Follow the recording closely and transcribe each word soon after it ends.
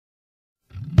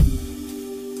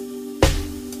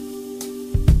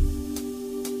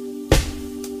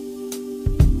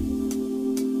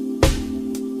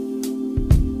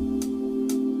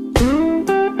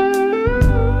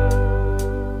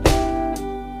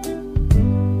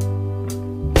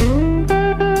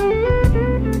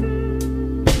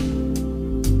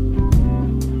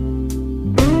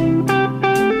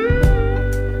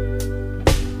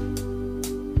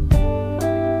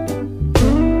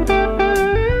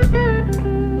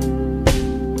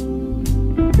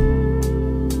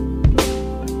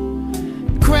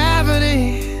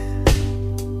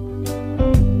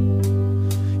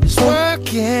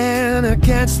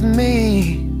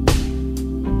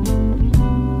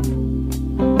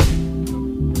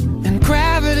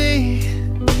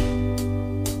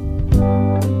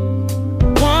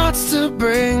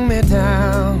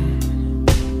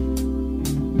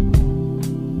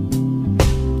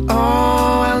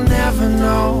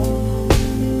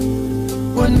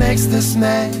makes this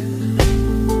man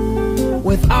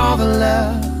with all the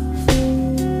love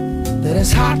that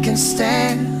his heart can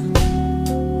stand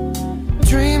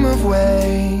dream of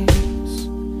ways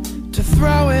to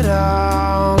throw it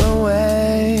all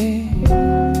away.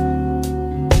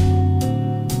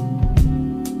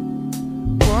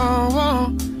 Whoa,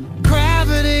 whoa.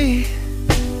 Gravity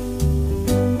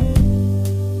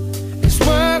is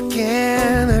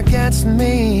working against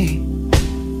me,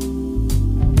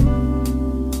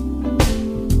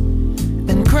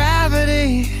 and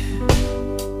gravity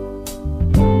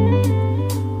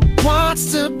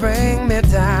wants to bring me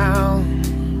down.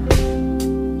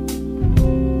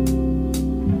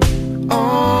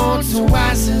 Oh,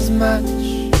 twice as much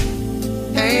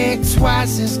ain't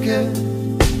twice as good,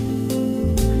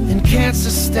 and can't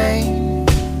sustain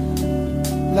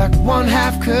like one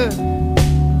half could.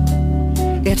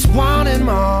 It's wanting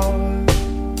more,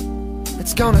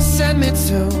 it's gonna send me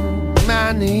to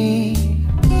my knees.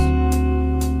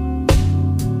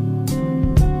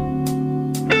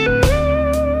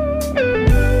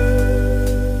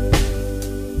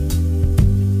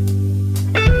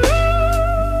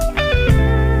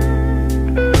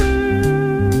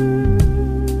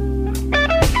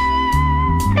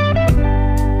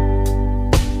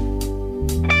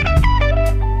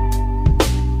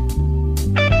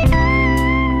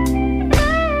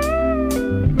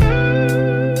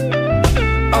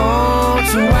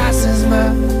 Twice as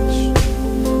much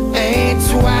ain't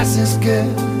twice as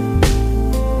good,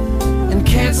 and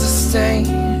can't sustain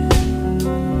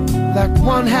like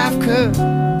one half could.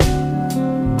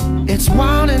 It's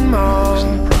wanting more,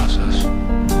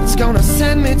 it's gonna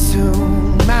send me to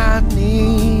my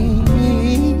knees.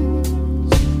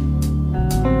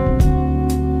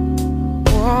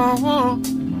 Whoa, whoa.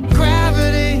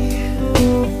 Gravity,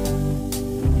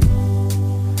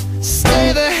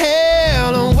 stay the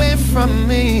hell away from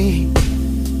me.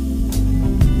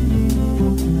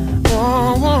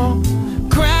 Whoa, whoa.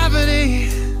 Gravity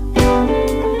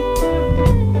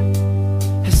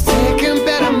has taken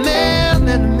better men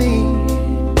than me.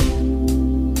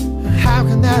 How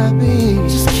can that be?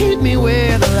 Just keep me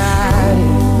where the light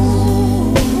is.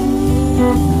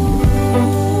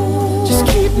 Just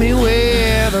keep me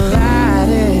where the light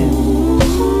is.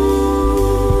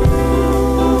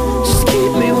 Just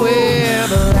keep me where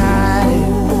the light is.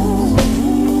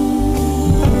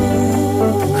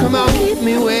 Come on, keep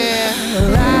me where the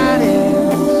light is.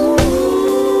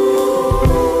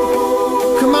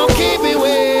 Come on, keep me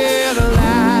where the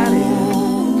light is.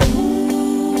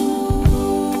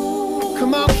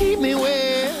 Come on, keep me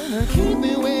where, keep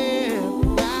me where.